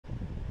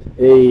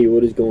Hey,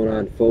 what is going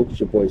on, folks?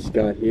 Your boy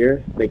Scott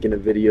here, making a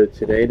video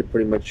today to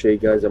pretty much show you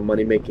guys a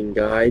money-making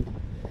guide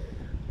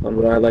on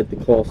what I like to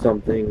call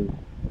something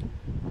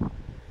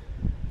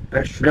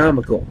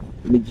astronomical.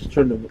 Let me just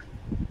turn the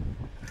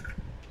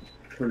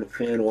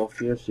fan off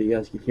here so you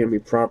guys can hear me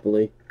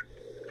properly,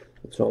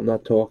 so I'm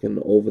not talking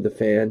over the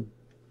fan.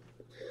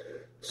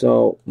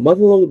 So,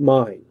 Motherlode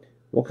Mine.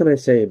 What can I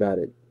say about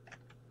it?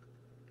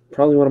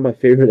 Probably one of my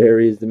favorite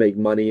areas to make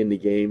money in the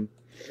game.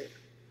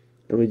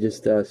 Let me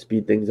just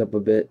speed things up a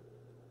bit.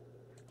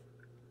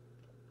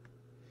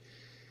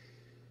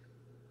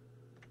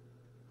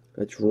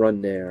 Let's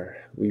run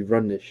there. We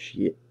run this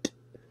shit.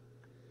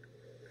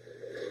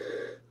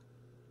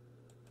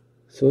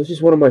 So it's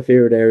just one of my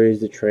favorite areas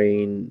to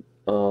train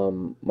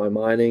my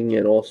mining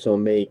and also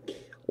make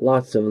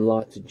lots and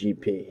lots of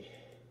GP.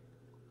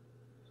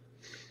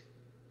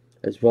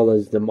 As well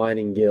as the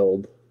mining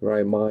guild where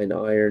I mine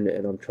iron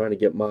and I'm trying to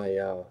get my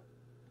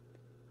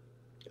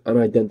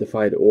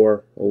unidentified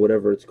ore or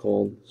whatever it's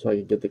called so I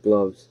can get the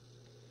gloves.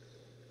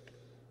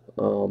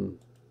 Pretty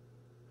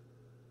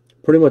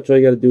much all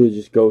you gotta do is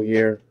just go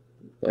here.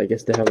 I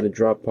guess they're having a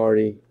drop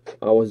party.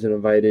 I wasn't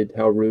invited.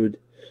 How rude.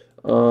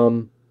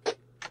 Ugh.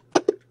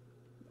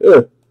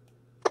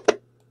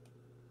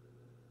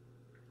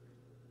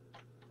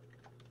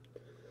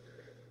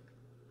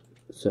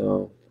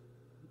 So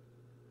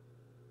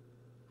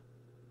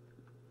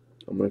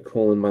I'm gonna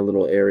crawl in my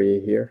little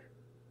area here.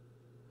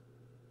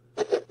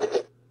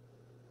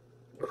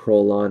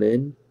 Crawl on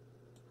in.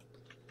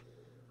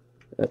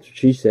 That's what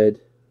she said.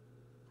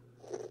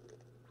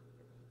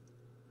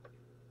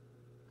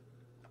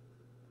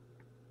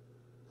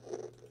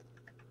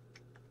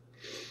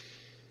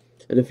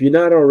 And if you're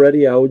not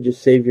already, I would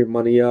just save your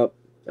money up.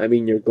 I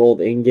mean your gold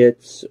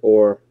ingots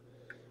or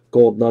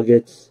gold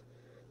nuggets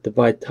to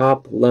buy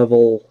top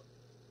level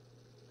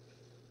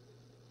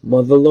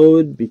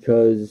Motherlode,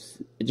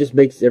 because it just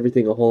makes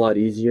everything a whole lot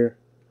easier.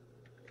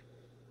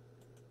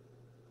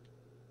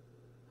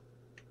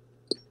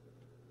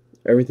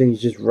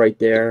 Everything's just right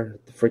there.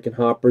 The freaking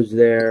hopper's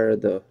there,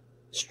 the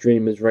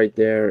stream is right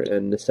there,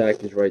 and the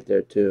sack is right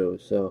there too.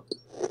 So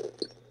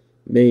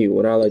me,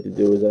 what I like to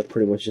do is I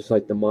pretty much just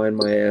like to mine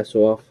my ass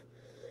off,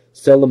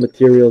 sell the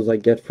materials I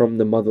get from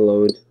the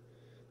Motherlode,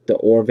 the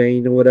ore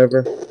vein or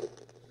whatever,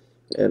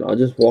 and I'll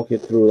just walk you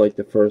through like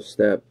the first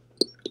step.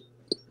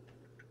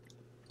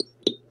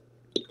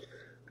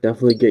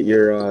 Definitely get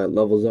your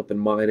levels up in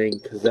mining,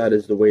 because that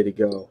is the way to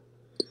go.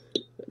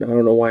 And I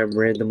don't know why I'm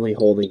randomly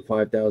holding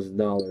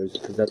 $5,000,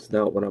 because that's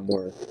not what I'm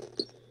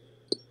worth.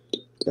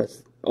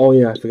 Oh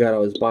yeah, I forgot I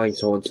was buying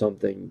someone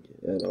something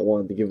and I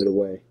wanted to give it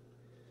away.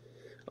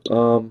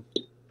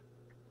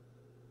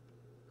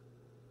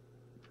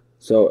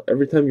 So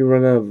every time you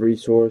run out of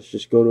resource,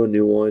 just go to a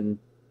new one.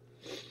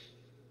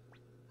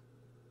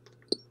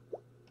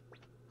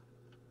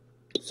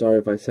 Sorry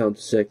if I sound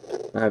sick.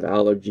 I have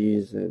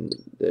allergies and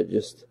they're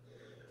just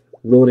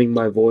ruining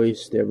my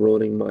voice. They're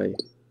ruining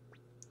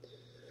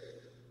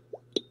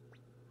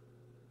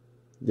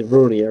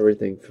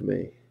everything for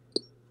me.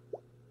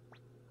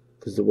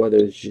 Because the weather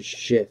is just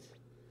shit.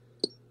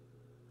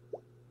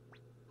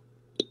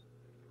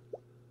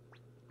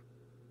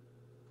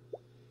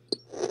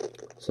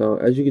 So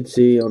as you can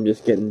see, I'm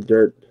just getting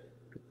dirt,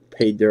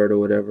 pay dirt or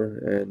whatever,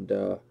 and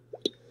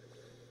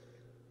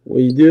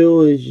what you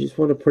do is you just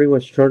want to pretty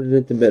much turn it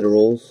into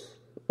minerals,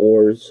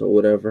 ores, or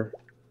whatever.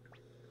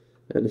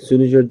 And as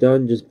soon as you're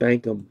done, just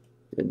bank them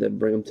and then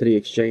bring them to the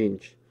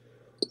exchange.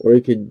 Or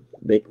you could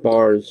make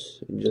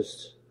bars and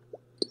just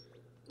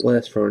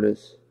blast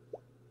furnace.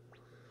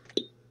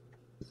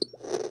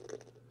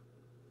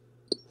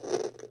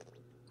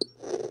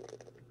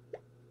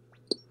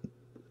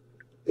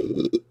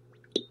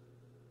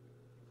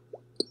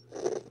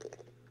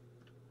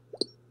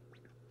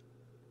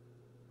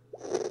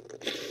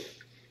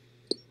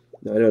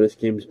 Now, I know this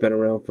game's been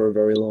around for a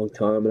very long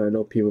time, and I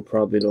know people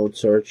probably don't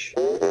search,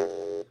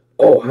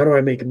 oh, how do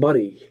I make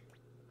money?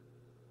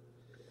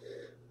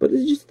 But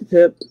it's just a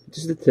tip.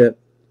 Just a tip.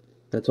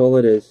 That's all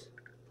it is.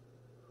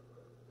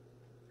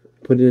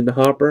 Put it in the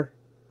hopper.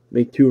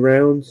 Make 2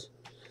 rounds.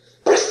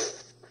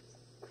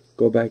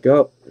 Go back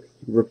up.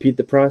 Repeat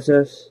the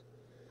process.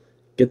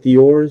 Get the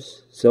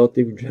ores. Sell it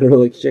to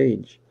General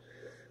Exchange.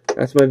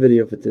 That's my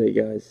video for today,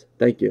 guys.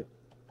 Thank you.